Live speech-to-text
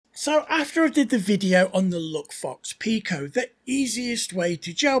So after I did the video on the LuckFox Pico, the easiest way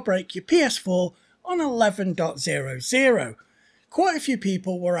to jailbreak your PS4 on 11.00, quite a few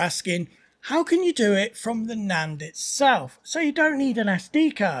people were asking, how can you do it from the NAND itself, so you don't need an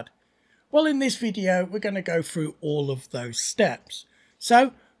SD card? Well, in this video, we're going to go through all of those steps.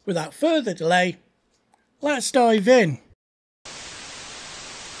 So, without further delay, let's dive in.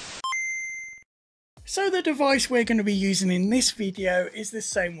 So the device we're going to be using in this video is the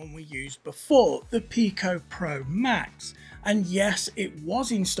same one we used before, the Pico Pro Max. And yes, it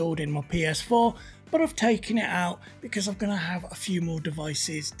was installed in my PS4, but I've taken it out because I'm going to have a few more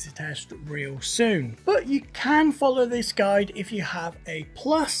devices to test real soon. But you can follow this guide if you have a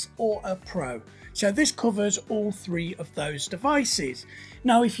Plus or a Pro. So this covers all three of those devices.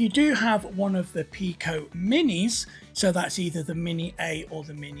 Now, if you do have one of the Pico Minis, so that's either the Mini A or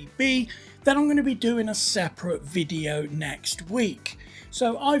the Mini B, then I'm going to be doing a separate video next week.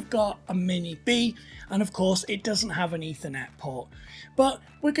 So I've got a Mini B, and of course it doesn't have an Ethernet port, but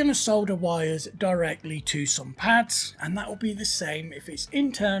we're going to solder wires directly to some pads, and that will be the same if it's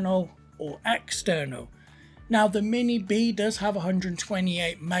internal or external. Now, the Mini B does have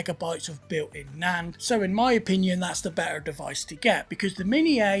 128 megabytes of built-in NAND, so in my opinion that's the better device to get, because the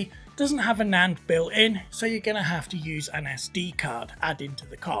Mini A doesn't have a NAND built in, so you're going to have to use an SD card, adding to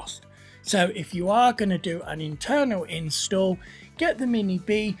the cost. So if you are going to do an internal install, get the Mini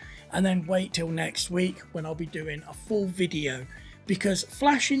B and then wait till next week when I'll be doing a full video, because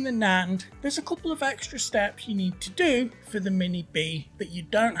flashing the NAND, there's a couple of extra steps you need to do for the Mini B that you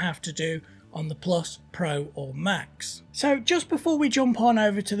don't have to do on the Plus, Pro or Max. So just before we jump on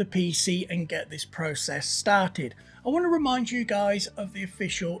over to the PC and get this process started, I want to remind you guys of the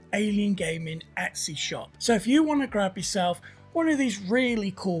official Alien Gaming Etsy shop. So if you want to grab yourself one of these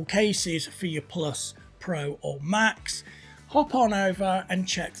really cool cases for your Plus, Pro or Max, hop on over and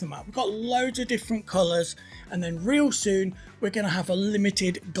check them out. We've got loads of different colours, and then real soon we're going to have a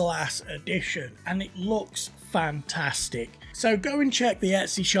limited glass edition, and it looks fantastic. So go and check the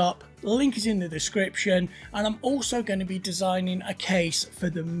Etsy shop, the link is in the description, and I'm also going to be designing a case for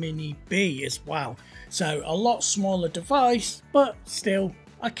the Mini B as well. So a lot smaller device, but still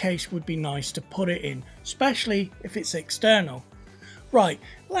a case would be nice to put it in, especially if it's external. Right,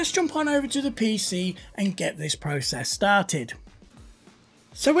 let's jump on over to the PC and get this process started.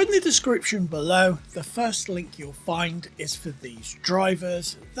 So in the description below, the first link you'll find is for these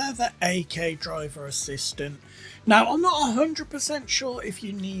drivers. They're the AK Driver Assistant. Now, I'm not 100% sure if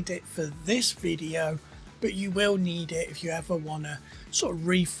you need it for this video, but you will need it if you ever want to sort of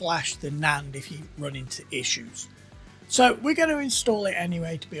reflash the NAND if you run into issues. So we're going to install it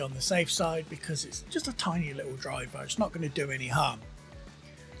anyway to be on the safe side, because it's just a tiny little driver. It's not going to do any harm.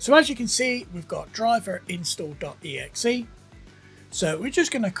 So as you can see, we've got driver install.exe. So we're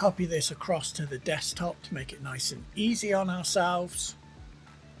just going to copy this across to the desktop to make it nice and easy on ourselves.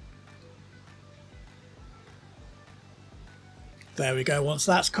 There we go. Once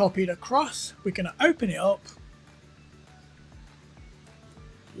that's copied across, we're going to open it up.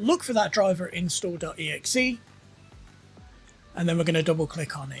 Look for that driver install.exe. And then we're going to double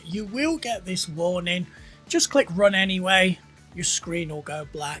click on it. You will get this warning. Just click run anyway. Your screen will go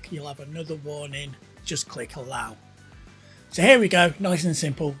black. You'll have another warning. Just click allow. So here we go. Nice and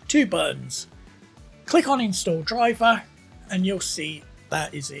simple. 2 buttons. Click on install driver and you'll see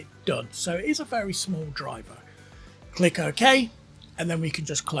that is it done. So it is a very small driver. Click OK and then we can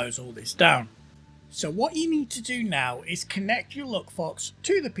just close all this down. So what you need to do now is connect your LuckFox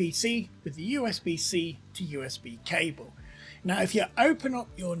to the PC with the USB-C to USB cable. Now, if you open up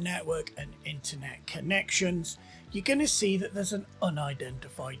your network and internet connections, you're going to see that there's an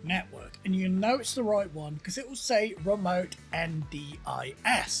unidentified network, and you know it's the right one because it will say remote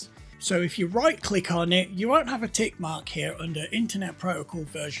NDIS. So if you right click on it, you won't have a tick mark here under Internet Protocol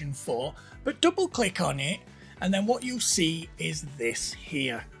version 4, but double click on it and then what you'll see is this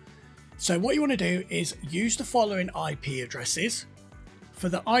here. So what you want to do is use the following IP addresses. For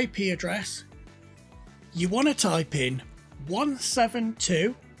the IP address, you want to type in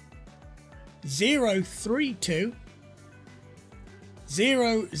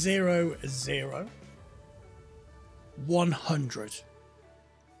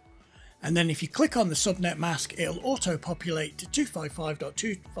and then if you click on the subnet mask, it'll auto populate to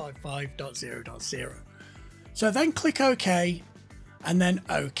 255.255.0.0. So then click OK and then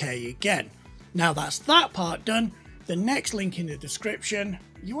OK again. Now that's that part done. The next link in the description,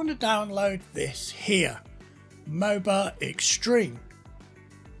 you want to download this here, MOBA Extreme.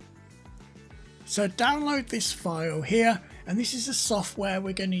 So download this file here, and this is the software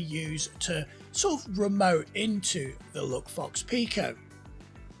we're going to use to sort of remote into the LuckFox Pico.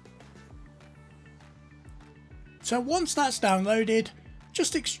 So once that's downloaded,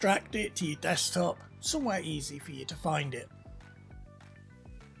 just extract it to your desktop, somewhere easy for you to find it.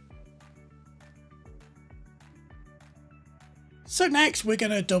 So next we're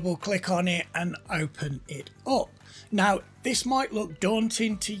going to double click on it and open it up. Now this might look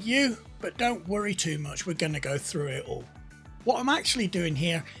daunting to you, but don't worry too much, we're going to go through it all. What I'm actually doing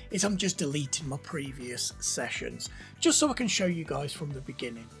here is I'm just deleting my previous sessions, just so I can show you guys from the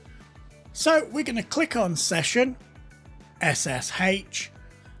beginning. So we're going to click on session, SSH,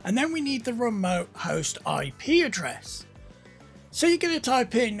 and then we need the remote host IP address. So you're going to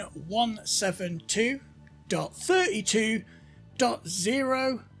type in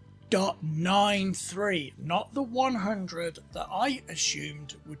 172.32.0.93, not the 100 that I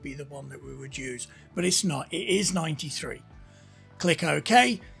assumed would be the one that we would use, but it's not, it is 93. Click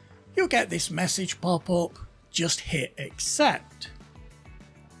OK, you'll get this message pop up, just hit accept.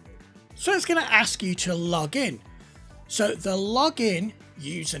 So it's going to ask you to log in. So the login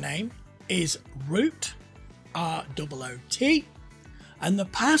username is root, ROOT, and the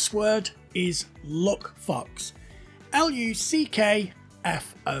password is LuckFox, LUCKFOX.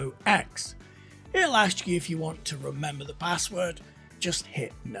 It'll ask you if you want to remember the password, just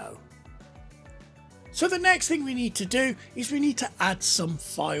hit no. So the next thing we need to do is we need to add some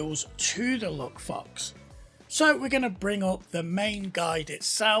files to the LuckFox. So we're going to bring up the main guide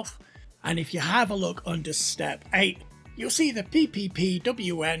itself, and if you have a look under step 8, you'll see the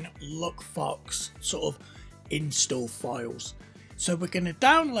PPPWN LuckFox sort of install files. So we're going to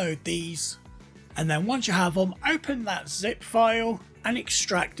download these, and then once you have them, open that zip file and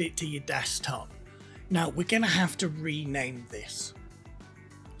extract it to your desktop. Now we're going to have to rename this.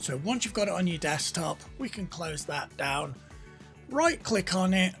 So once you've got it on your desktop, we can close that down, right click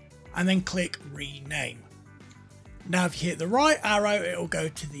on it, and then click rename. Now if you hit the right arrow, it'll go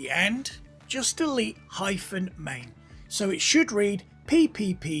to the end, just delete -main. So it should read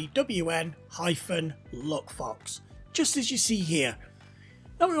PPPWN-LuckFox, just as you see here.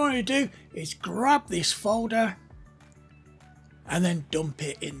 Now what we want to do is grab this folder and then dump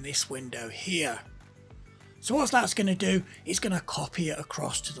it in this window here. So what that's going to do is going to copy it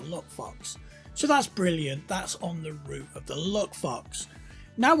across to the LuckFox. So that's brilliant, that's on the root of the LuckFox.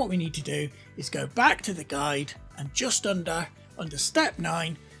 Now what we need to do is go back to the guide, and just under step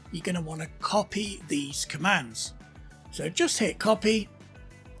 9, you're going to want to copy these commands. So just hit copy,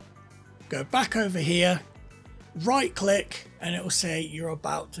 go back over here, right click, and it will say you're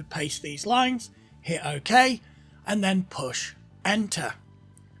about to paste these lines, hit OK, and then push enter.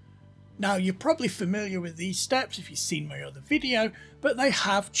 Now you're probably familiar with these steps if you've seen my other video, but they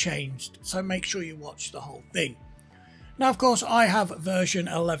have changed, so make sure you watch the whole thing. Now of course I have version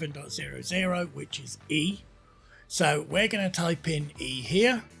 11.00, which is E, so we're going to type in E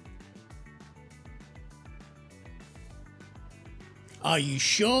here. Are you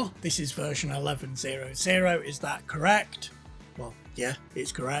sure this is version 11.00? Is that correct? Well, yeah,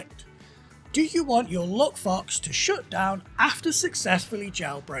 it's correct. Do you want your LuckFox to shut down after successfully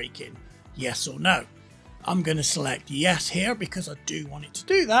jailbreaking? Yes or no? I'm going to select yes here because I do want it to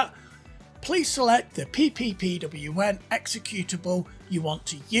do that. Please select the PPPWN executable you want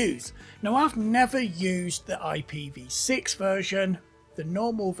to use. Now I've never used the IPv6 version. The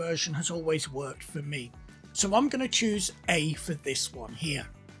normal version has always worked for me. So I'm going to choose A for this one here.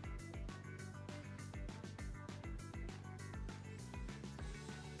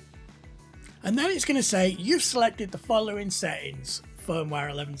 And then it's going to say you've selected the following settings: firmware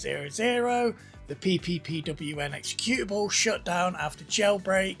 11.00, the PPPWN executable, shutdown after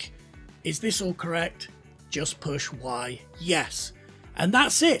jailbreak. Is this all correct? Just push Y, yes. And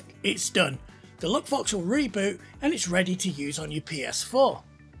that's it, it's done. The LuckFox will reboot and it's ready to use on your PS4.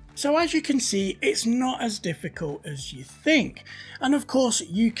 So as you can see, it's not as difficult as you think. And of course,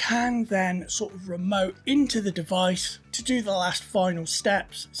 you can then sort of remote into the device to do the last final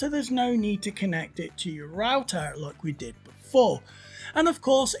steps. So there's no need to connect it to your router like we did before. And of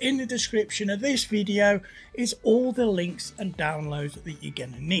course, in the description of this video is all the links and downloads that you're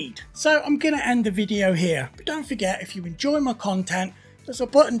going to need. So I'm going to end the video here. But don't forget, if you enjoy my content, there's a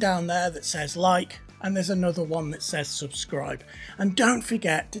button down there that says like, and there's another one that says subscribe. And don't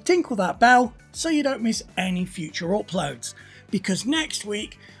forget to tinkle that bell so you don't miss any future uploads, because next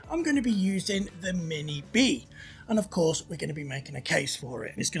week I'm going to be using the Mini B, and of course we're going to be making a case for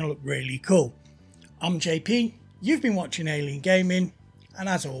it. It's going to look really cool. I'm JP, you've been watching Alien Gaming, and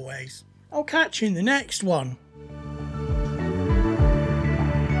as always, I'll catch you in the next one.